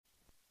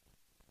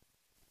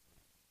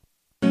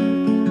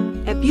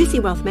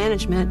Busey Wealth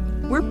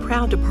Management, we're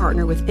proud to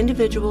partner with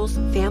individuals,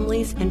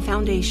 families, and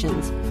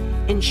foundations,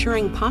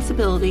 ensuring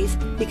possibilities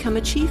become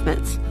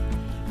achievements.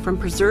 From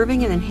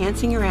preserving and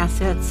enhancing your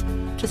assets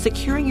to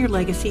securing your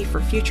legacy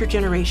for future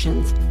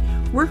generations,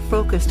 we're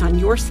focused on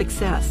your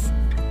success.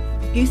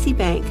 Busey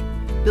Bank,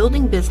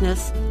 building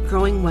business,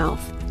 growing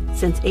wealth.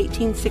 Since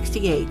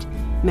 1868,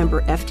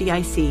 member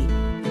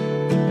FDIC.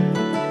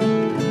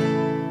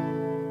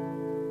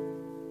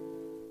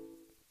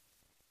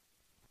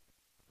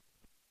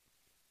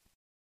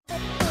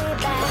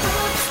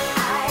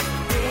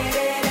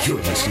 You're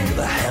listening to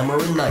the Hammer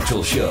and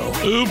Nigel Show.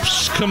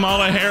 Oops,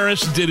 Kamala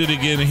Harris did it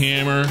again,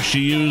 Hammer. She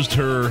used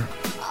her,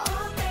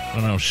 I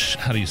don't know,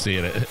 how do you say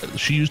it?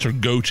 She used her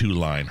go-to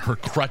line, her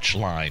crutch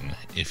line,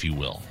 if you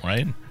will,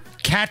 right?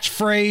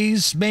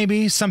 Catchphrase,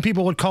 maybe. Some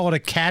people would call it a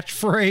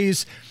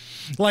catchphrase.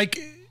 Like,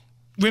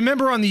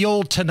 remember on the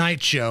old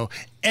Tonight Show,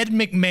 Ed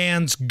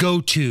McMahon's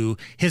go-to,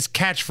 his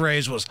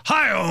catchphrase was,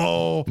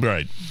 hi-oh!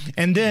 Right.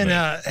 And then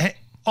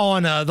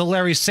on the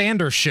Larry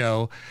Sanders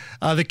Show,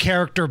 the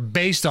character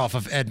based off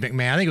of Ed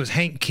McMahon, I think it was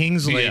Hank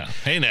Kingsley. Yeah,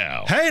 hey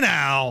now. Hey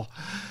now.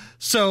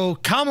 So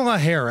Kamala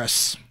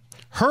Harris,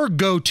 her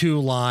go-to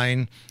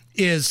line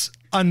is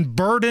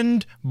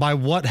unburdened by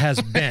what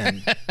has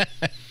been.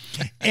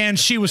 And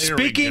she was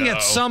speaking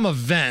at some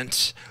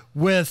event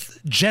with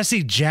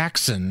Jesse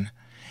Jackson.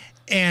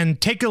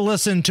 And take a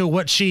listen to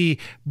what she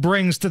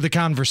brings to the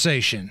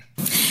conversation.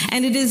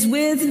 And it is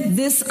with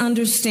this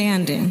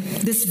understanding,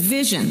 this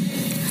vision,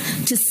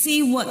 to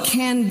see what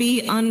can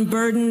be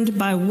unburdened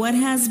by what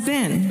has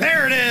been.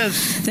 There it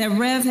is. That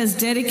Rev has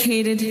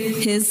dedicated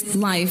his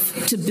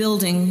life to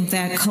building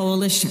that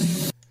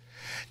coalition.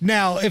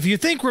 Now, if you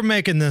think we're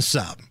making this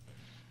up,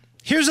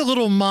 here's a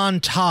little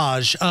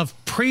montage of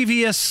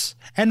previous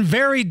and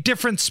very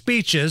different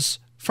speeches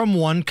from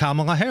one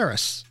Kamala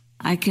Harris.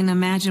 I can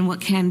imagine what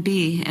can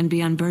be and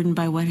be unburdened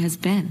by what has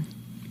been.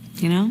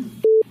 You know?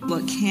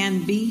 What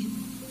can be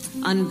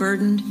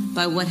unburdened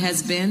by what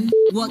has been.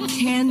 What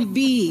can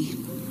be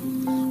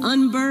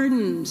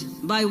unburdened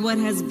by what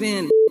has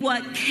been.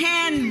 What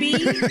can be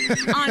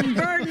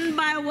unburdened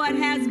by what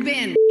has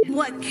been.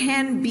 What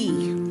can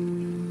be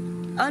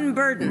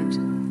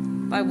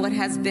unburdened by what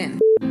has been.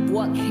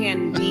 What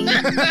can be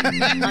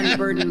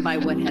unburdened by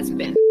what has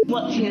been.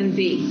 What can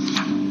be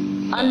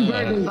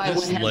unburdened by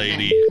what has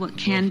been. What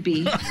can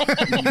be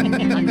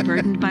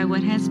unburdened by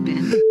what has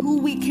been. Who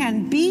we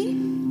can be,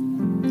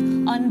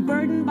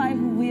 unburdened by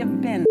who we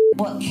have been.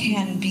 What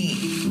can be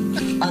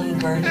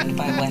unburdened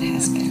by what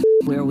has been.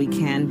 Where we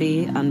can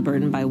be,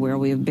 unburdened by where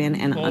we have been,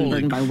 and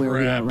unburdened by where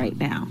we are right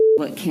now.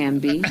 What can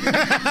be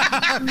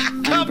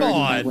unburdened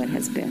by what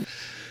has been.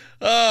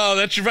 Oh,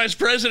 that's your vice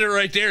president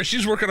right there.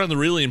 She's working on the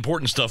really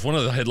important stuff. One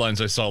of the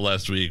headlines I saw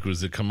last week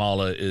was that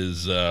Kamala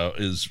is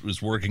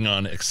working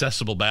on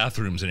accessible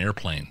bathrooms in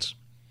airplanes.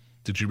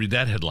 Did you read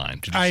that headline?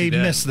 Did you see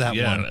that? Missed that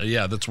one.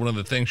 Yeah, that's one of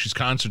the things she's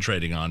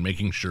concentrating on,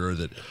 making sure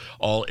that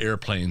all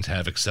airplanes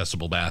have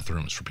accessible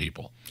bathrooms for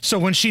people. So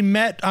when she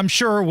met, I'm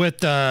sure, with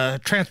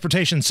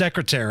Transportation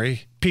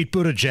Secretary Pete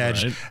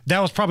Buttigieg, right,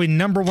 that was probably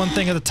number one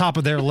thing at the top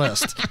of their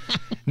list.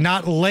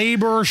 Not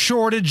labor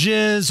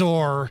shortages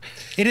or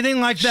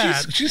anything like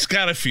that. She's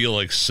got to feel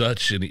like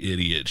such an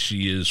idiot.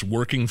 She is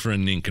working for a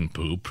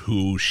nincompoop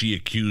who she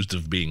accused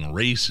of being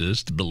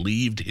racist,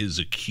 believed his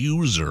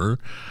accuser,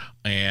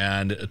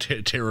 and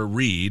Tara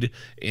Reid,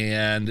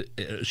 and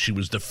she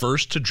was the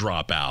first to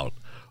drop out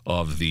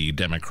of the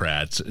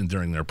Democrats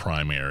during their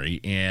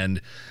primary, and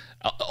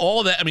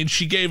all that. I mean,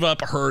 she gave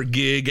up her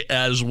gig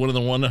as one of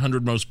the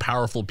 100 most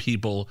powerful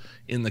people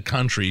in the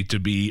country to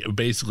be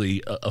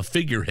basically a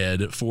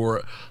figurehead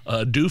for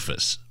a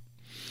doofus.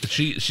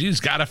 She's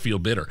got to feel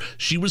bitter.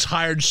 She was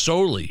hired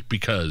solely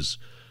because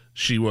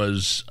she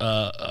was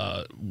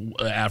an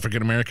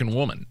African-American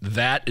woman.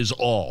 That is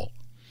all.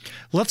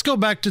 Let's go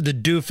back to the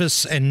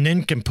doofus and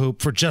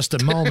nincompoop for just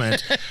a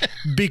moment,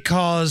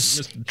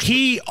 because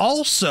he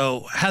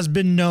also has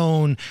been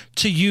known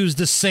to use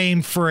the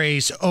same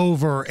phrase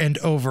over and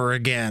over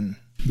again.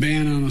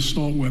 Ban on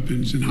assault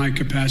weapons and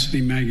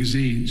high-capacity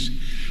magazines.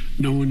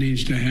 No one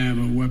needs to have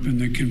a weapon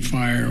that can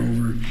fire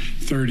over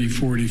 30,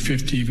 40,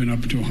 50, even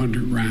up to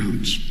 100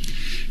 rounds,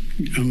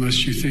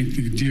 unless you think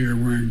the deer are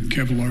wearing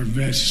Kevlar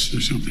vests or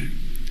something.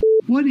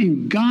 What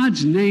in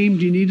God's name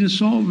do you need an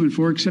assault weapon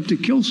for except to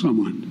kill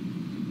someone?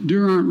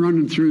 Deer aren't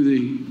running through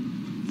the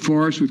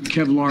forest with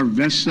Kevlar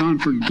vests on,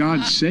 for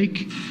God's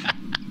sake.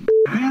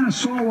 Ban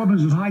assault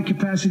weapons with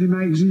high-capacity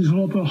magazines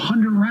hold up to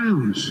 100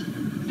 rounds.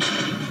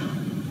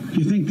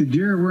 You think the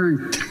deer are wearing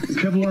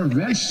Kevlar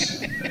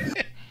vests?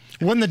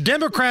 When the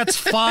Democrats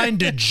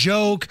find a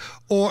joke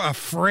or a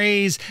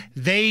phrase,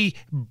 they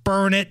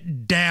burn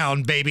it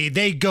down, baby.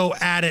 They go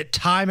at it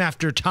time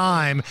after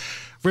time.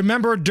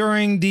 Remember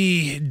during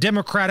the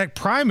Democratic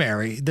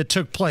primary that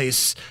took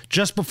place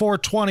just before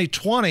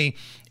 2020,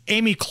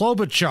 Amy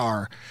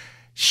Klobuchar,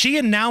 she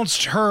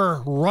announced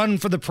her run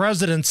for the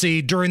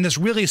presidency during this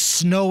really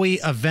snowy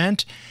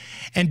event.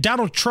 And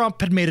Donald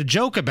Trump had made a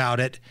joke about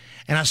it.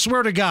 And I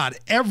swear to God,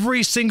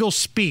 every single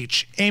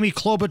speech Amy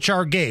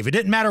Klobuchar gave, it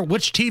didn't matter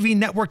which TV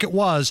network it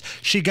was,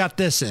 she got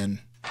this in.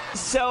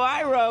 So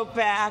I wrote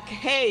back,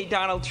 hey,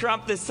 Donald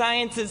Trump, the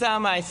science is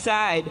on my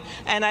side,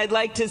 and I'd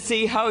like to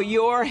see how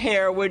your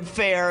hair would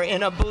fare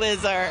in a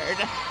blizzard.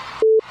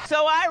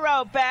 So I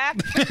wrote back,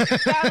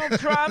 Donald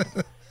Trump,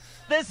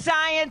 the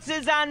science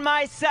is on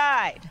my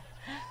side,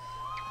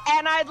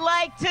 and I'd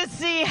like to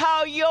see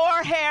how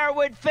your hair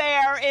would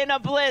fare in a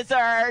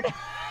blizzard.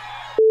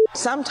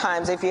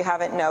 Sometimes, if you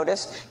haven't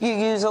noticed, you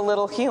use a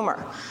little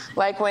humor.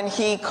 Like when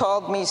he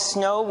called me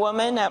Snow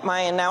Woman at my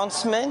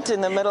announcement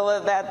in the middle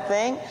of that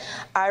thing,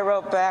 I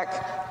wrote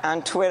back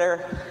on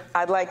Twitter,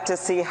 I'd like to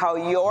see how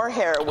your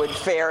hair would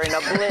fare in a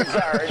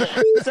blizzard.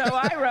 So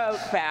I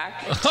wrote back.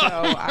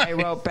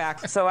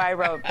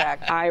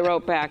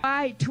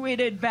 I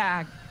tweeted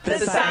back. The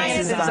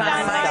science is on my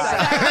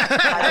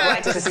side. I'd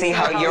like to see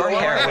how your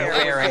hair would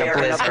fare in a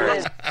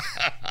blizzard.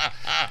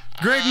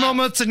 Great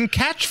moments and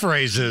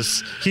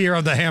catchphrases here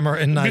on the Hammer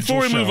and Nigel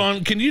Before we show. move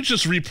on, can you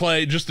just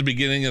replay just the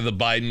beginning of the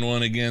Biden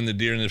one again, the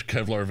deer in the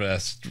Kevlar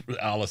vest,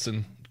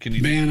 Allison? Can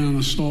you ban on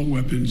assault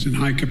weapons and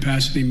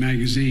high-capacity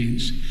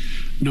magazines.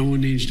 No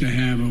one needs to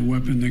have a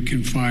weapon that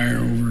can fire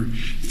over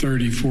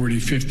 30, 40,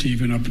 50,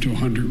 even up to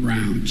 100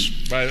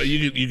 rounds. Right,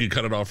 you could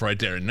cut it off right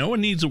there. No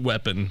one needs a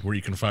weapon where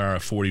you can fire a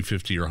 40,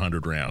 50, or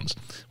 100 rounds.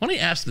 Why don't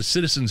you ask the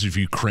citizens of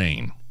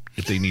Ukraine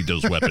if they need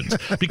those weapons?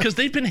 Because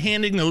they've been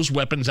handing those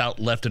weapons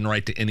out left and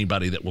right to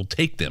anybody that will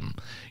take them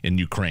in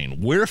Ukraine.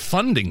 We're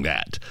funding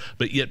that,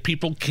 but yet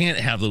people can't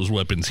have those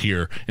weapons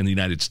here in the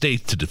United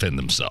States to defend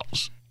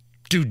themselves.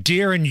 Do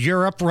deer in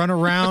Europe run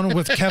around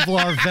with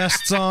Kevlar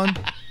vests on?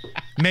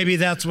 Maybe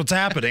that's what's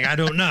happening. I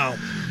don't know.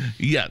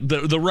 Yeah,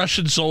 the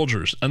Russian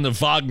soldiers and the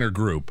Wagner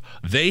group,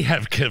 they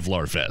have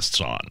Kevlar vests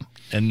on,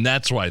 and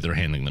that's why they're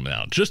handing them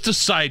out. Just a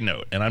side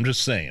note, and I'm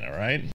just saying, all right?